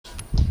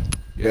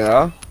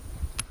Yeah.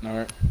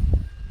 Alright.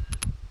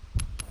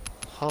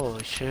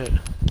 Holy shit.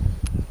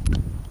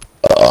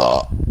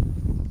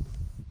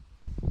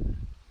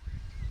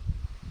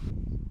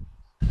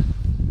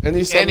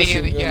 Any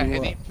submachine gun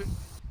you want?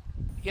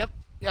 Yep,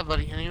 yeah,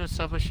 buddy. Any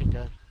submachine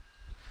gun.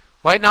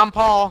 Waiting on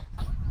Paul.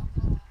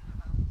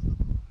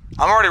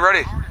 I'm already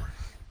ready.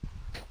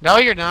 No,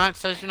 you're not. It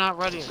says you're not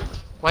ready.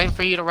 Waiting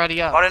for you to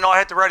ready up. I didn't know I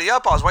had to ready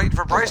up. I was waiting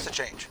for Bryce to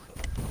change.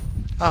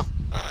 Oh.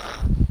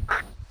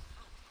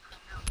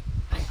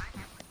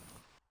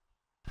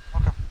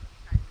 Okay.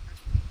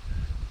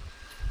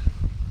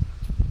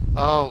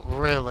 Oh,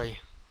 really?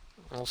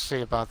 We'll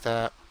see about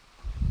that.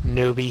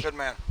 Newbie. Good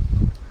man.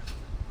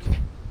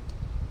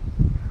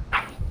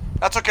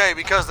 That's okay,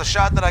 because the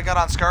shot that I got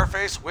on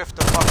Scarface whiffed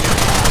the fucking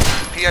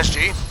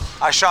PSG.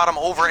 I shot him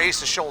over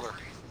Ace's shoulder.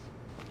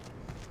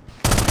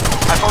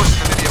 I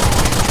posted the video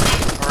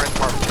or in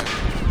part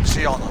 2. So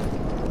y'all know.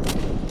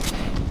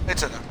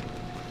 It's in there.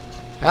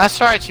 That's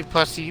right, you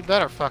pussy. You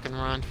better fucking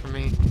run for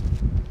me.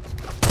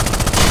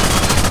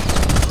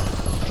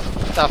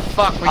 What the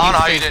fuck were you I don't know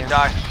how you thinking? didn't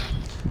die.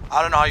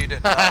 I don't know how you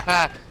didn't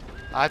die.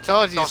 I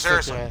told you. No,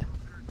 seriously.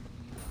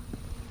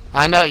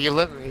 I know, you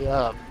lit me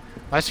up.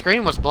 My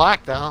screen was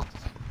black, though.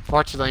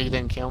 Fortunately, you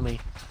didn't kill me.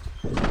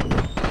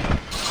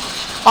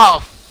 Oh,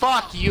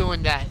 fuck you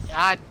and that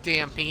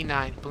goddamn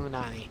P9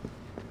 Punani.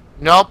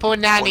 No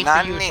Punani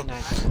for you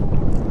tonight.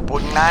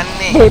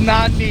 Punani.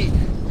 Punani.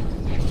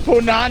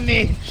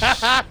 Punani.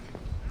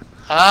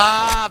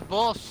 Ah,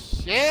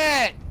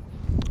 bullshit.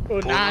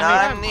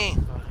 Punani.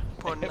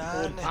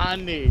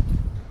 Punani.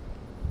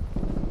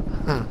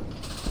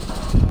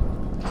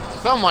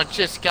 Someone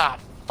just got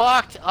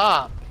fucked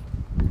up.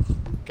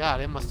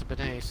 God, it must have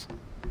been Ace.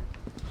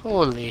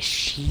 Holy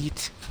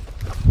shit.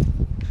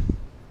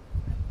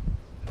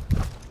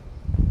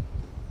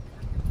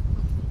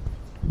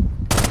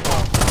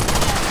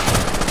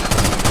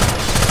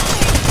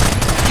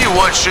 You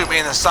would shoot me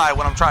in the side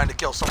when I'm trying to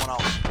kill someone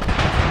else.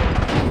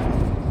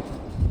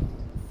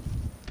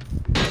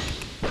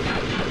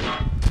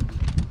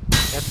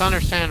 That's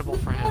understandable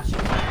for him.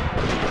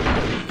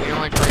 The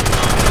only great.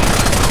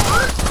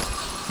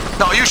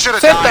 No, you should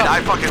have died.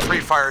 I fucking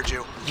pre-fired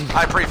you.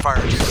 I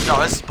pre-fired you.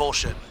 No, this is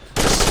bullshit.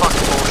 This is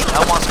fucking bullshit.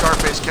 I want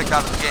Scarface kicked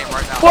out of the game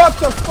right now. What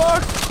the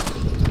fuck?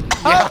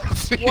 Yeah.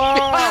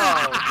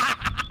 Wow.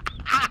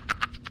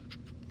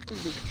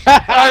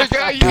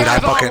 Dude, I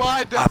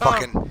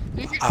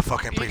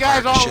fucking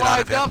pre-fired the shit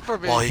out of him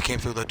while he came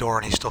through the door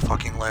and he still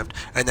fucking lived.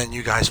 And then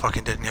you guys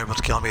fucking didn't able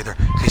to kill him either.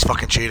 He's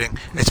fucking cheating.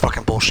 It's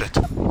fucking bullshit.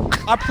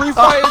 I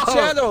pre-fired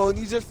Shadow and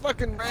he just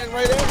fucking ran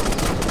right at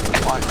me.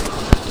 Why?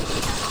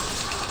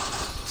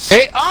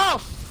 Hey, oh,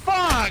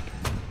 fuck!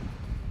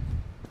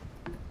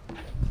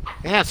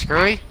 Yeah,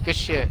 Screwy. Good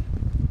shit.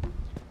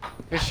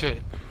 Good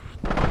shit.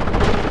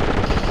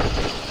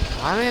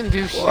 I didn't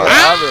do shit.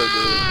 Whatever, dude.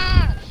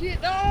 Ah!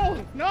 Shit,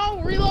 no!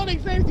 No!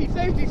 Reloading! Safety!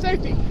 Safety!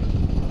 Safety!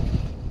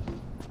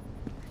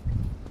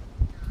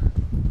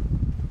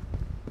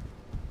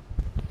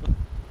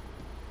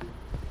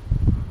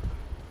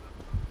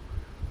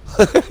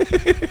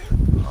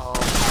 Oh,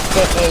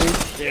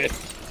 shit.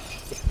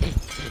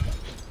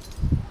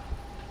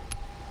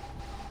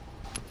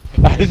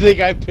 I think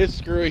I pissed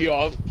Screwy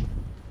off.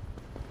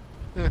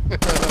 We're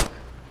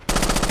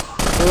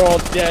all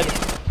dead.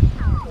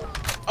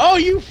 Oh,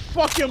 you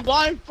fucking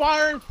blind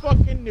firing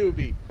fucking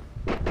newbie.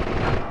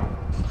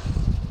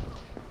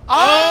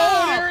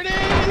 Oh, there it is!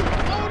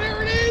 Oh,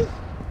 there it is!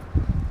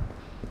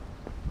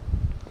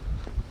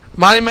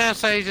 Money Man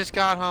said he just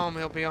got home.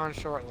 He'll be on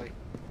shortly.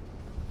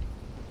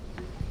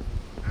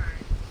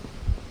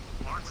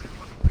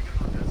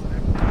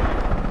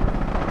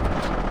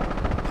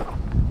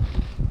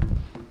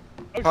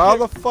 Oh, How shit.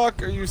 the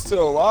fuck are you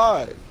still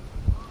alive?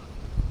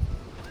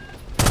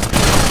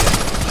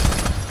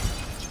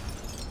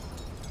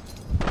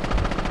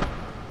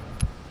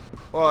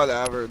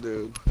 Whatever,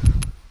 dude.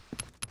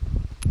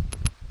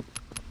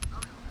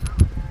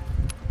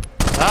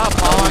 Oh,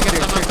 Paul, I get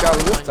guess I'm kicked out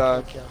of this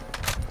time.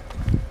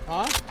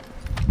 Huh?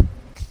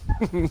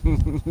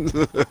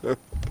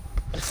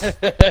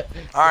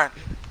 alright.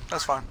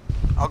 That's fine.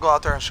 I'll go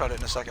out there and shut it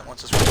in a second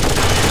once it's ready.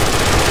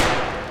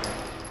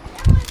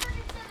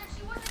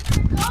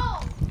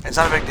 It's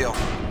not a big deal.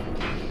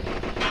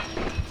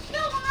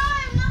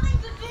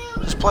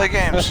 Just play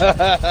games.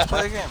 Just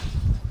play a game.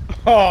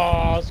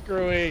 Oh,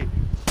 Screwy.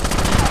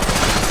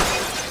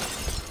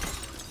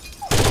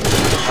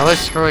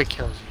 Unless Screwy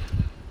kills you.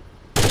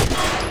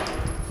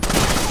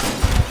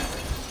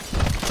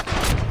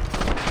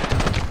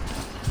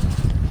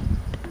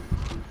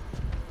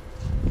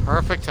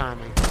 Perfect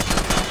timing.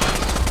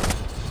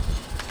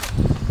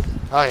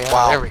 Oh yeah,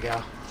 Wow. there we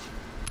go.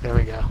 There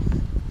we go.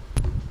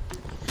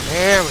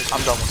 There we go.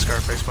 I'm done with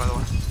Scarface, by the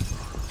way.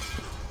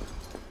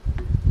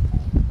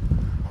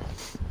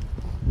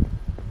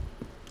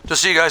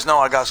 Just so you guys know,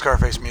 I got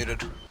Scarface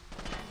muted.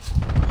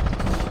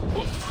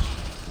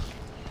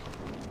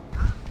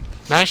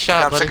 Nice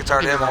shot, I'm buddy. sick and tired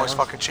of Give him me always that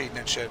one. fucking cheating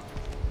and shit.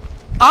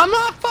 I'm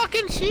not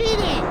fucking cheating!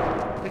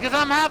 Because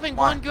I'm having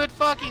one good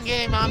fucking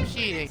game, I'm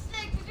cheating.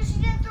 Because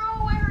she didn't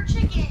throw away her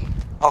chicken.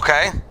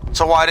 Okay,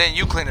 so why didn't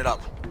you clean it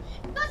up?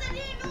 Because I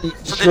didn't know.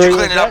 So did you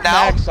clean it up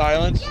now? Max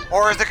silence.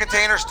 Or is the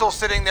container still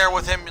sitting there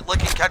with him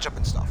licking ketchup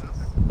and stuff?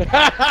 He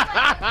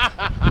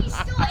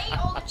still ate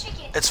all the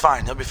chicken. It's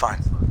fine, he'll be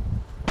fine.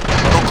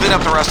 Go clean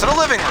up the rest of the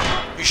living room.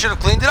 You should have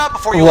cleaned it up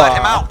before you let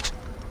him out.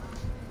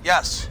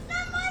 Yes.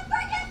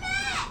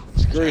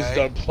 Screw's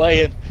done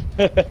playing.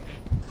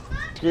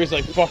 Screw's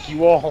like, fuck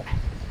you all.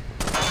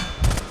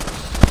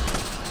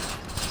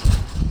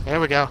 There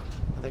we go.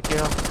 Another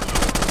kill.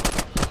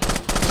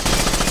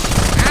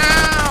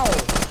 Ow!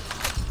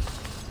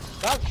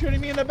 Stop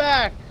shooting me in the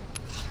back.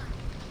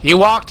 You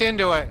walked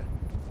into it.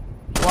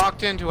 You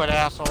walked into it,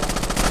 asshole.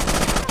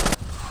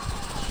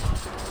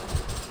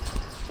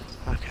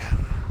 Okay.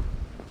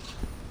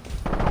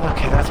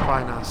 Okay, that's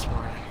probably not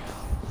smart.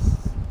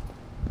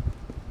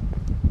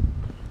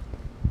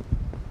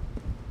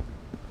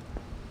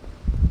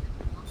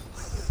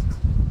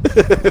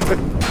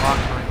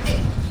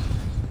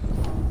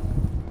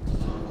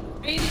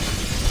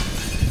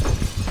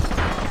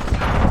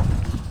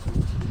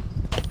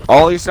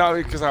 All he saw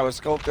me because I was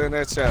scoped in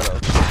that shadow.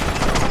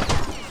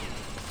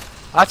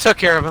 I took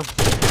care of him.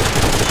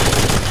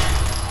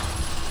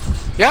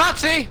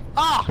 Yahtzee!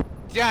 Oh!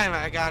 Damn it,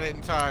 I got it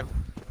in time.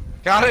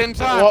 Got it in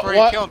time before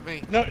he killed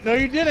me. No,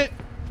 you didn't.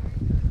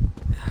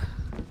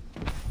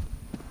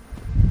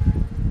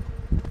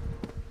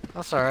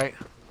 That's alright.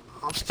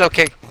 I'm still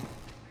kick.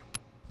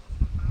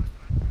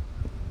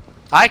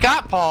 I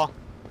got Paul.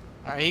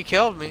 Alright, he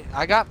killed me.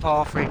 I got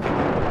Paul freaking.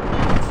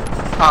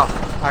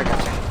 Oh, I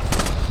got you.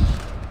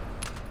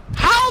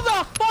 How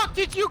the fuck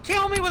did you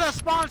kill me with a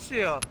spawn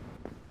shield?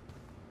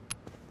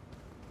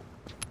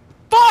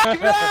 Fuck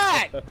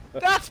that!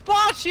 That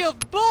spawn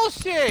shield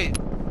bullshit!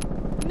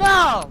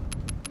 No!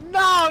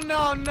 No,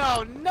 no,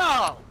 no,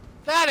 no!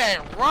 That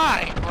ain't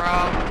right,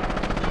 bro!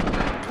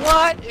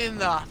 What in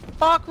the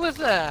fuck was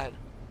that?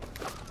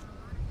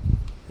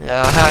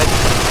 Yeah,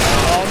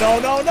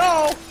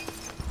 No.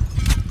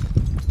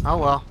 oh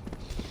well.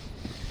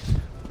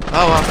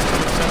 Oh well.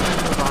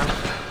 Move on.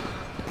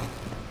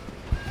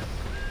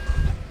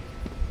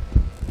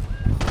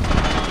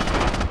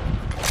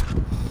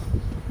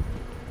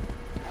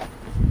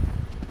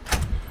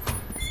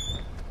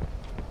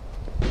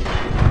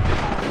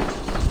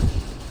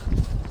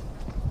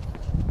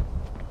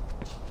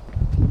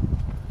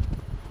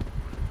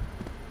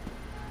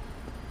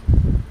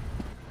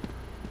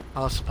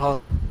 I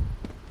suppose.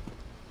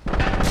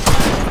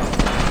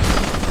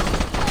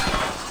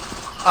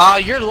 Oh,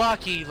 you're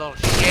lucky, little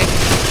shit.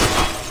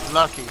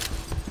 Lucky.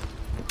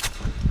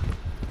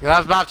 I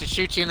was about to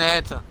shoot you in the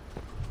head.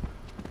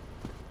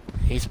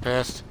 He's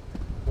pissed.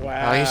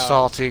 Wow. Oh, he's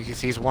salty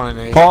because he's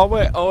 1-8. Paul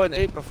went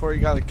 0-8 before he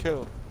got a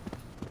kill.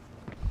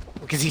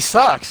 Because he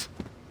sucks.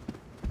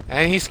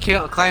 And he's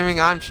claiming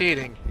I'm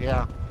cheating.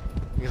 Yeah.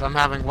 Because I'm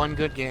having one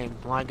good game.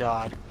 My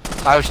god.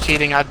 If I was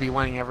cheating, I'd be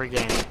winning every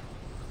game.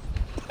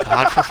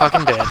 God for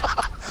fucking dead.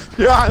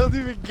 Yeah, I don't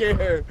even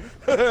care.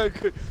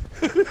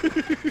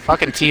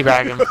 Fucking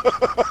teabag him.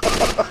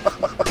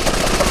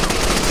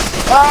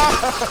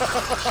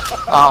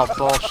 Oh,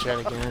 bullshit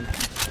again.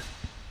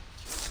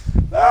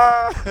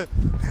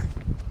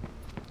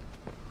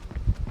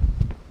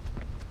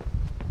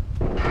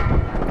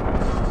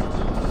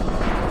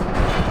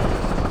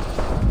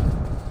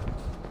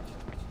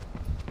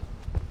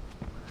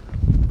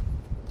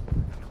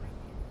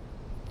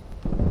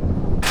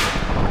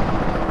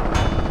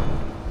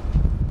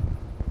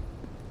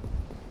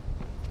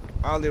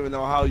 I don't even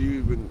know how you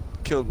even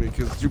killed me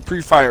because you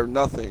pre-fired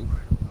nothing.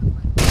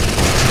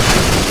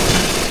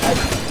 I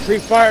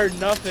pre-fired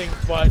nothing,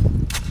 but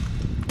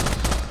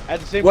at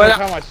the same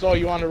time I saw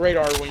you on the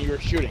radar when you were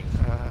shooting.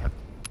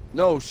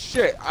 No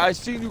shit, I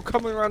seen you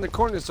coming around the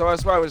corner, so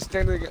that's why I was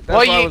standing. That's Well,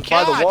 why I you was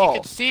by the wall.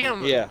 You could see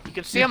him. Yeah. You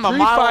could see him a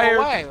mile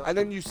away. And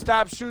then you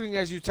stopped shooting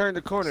as you turned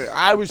the corner.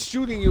 I was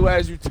shooting you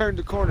as you turned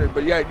the corner,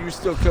 but yet you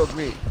still killed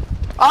me.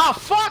 Oh,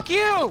 fuck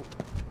you!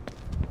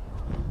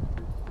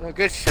 Oh,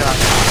 good shot,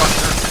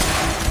 fucker.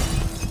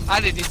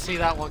 I didn't see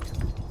that one.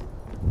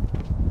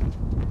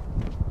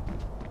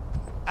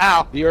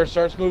 Ow. The earth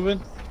starts moving.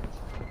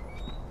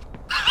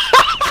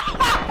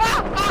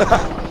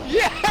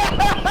 Yeah!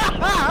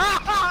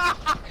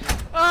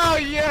 Oh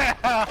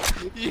yeah!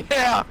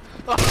 Yeah!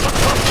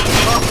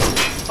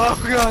 Oh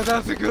god,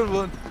 that's a good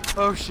one.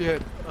 Oh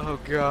shit. Oh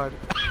god.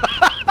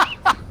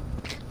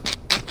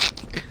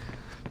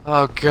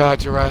 Oh god,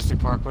 Jurassic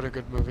Park, what a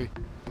good movie.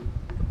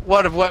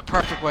 What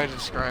perfect way to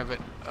describe it.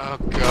 Oh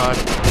god.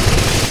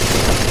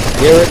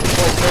 Hear it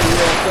before you turn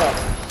your ass up.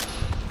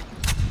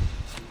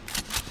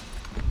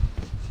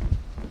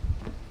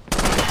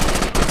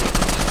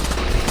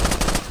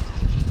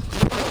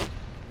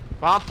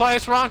 Wrong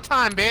place, wrong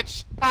time,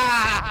 bitch.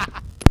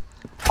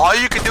 All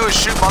you can do is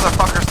shoot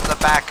motherfuckers in the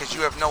back because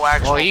you have no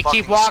actual. Well, you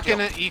keep walking.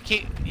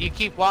 Skill. You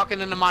keep walking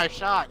into my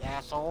shot,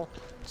 asshole.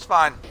 It's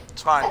fine.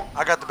 It's fine.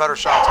 I got the better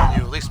shots on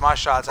you. At least my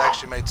shots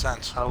actually made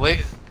sense. At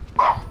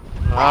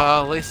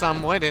least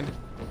I'm winning.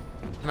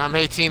 And I'm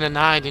 18 and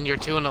 9, and you're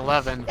 2 and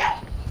 11.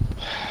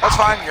 That's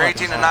fine. You're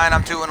 18 and 9.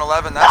 I'm 2 and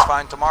 11. That's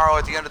fine. Tomorrow,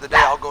 at the end of the day,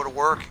 I'll go to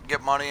work,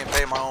 get money, and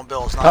pay my own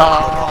bills. Not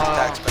off the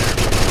taxpayer.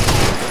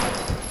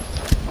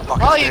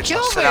 Fucking Oh, you bitch.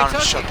 killed Sit me. down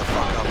and shut the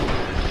fuck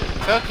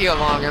up. Took you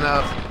long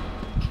enough.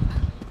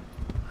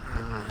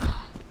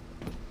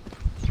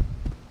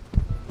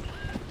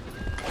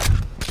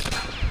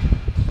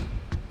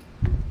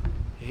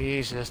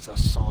 He's just a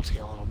salty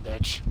little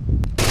bitch.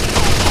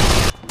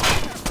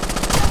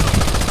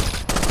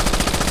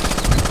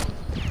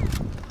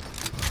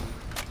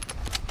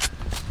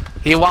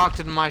 He walked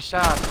into my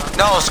shop.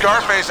 No,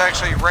 Scarface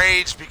actually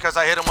raged because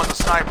I hit him with a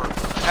sniper.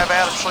 Have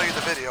Adam show you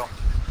the video.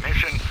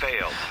 Mission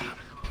failed.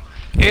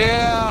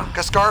 Yeah.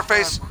 Because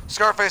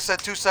Scarface said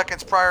 2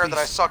 seconds prior that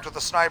I sucked with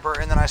a sniper,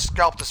 and then I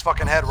scalped his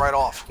fucking head right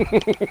off.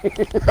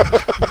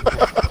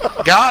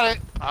 Got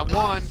it. I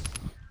won.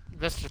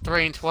 Mr.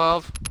 3 and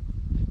 12.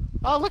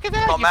 Oh, look at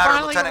that. Don't You matter,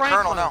 finally Lieutenant ranked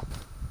Colonel one. now.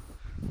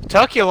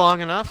 Took you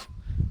long enough.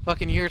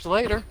 Fucking years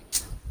later.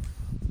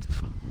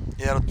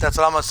 Yeah, that's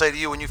what I'm gonna say to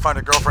you when you find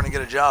a girlfriend and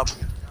get a job.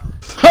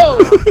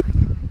 Oh!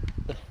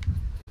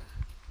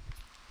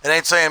 It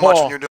ain't saying much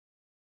when you're doing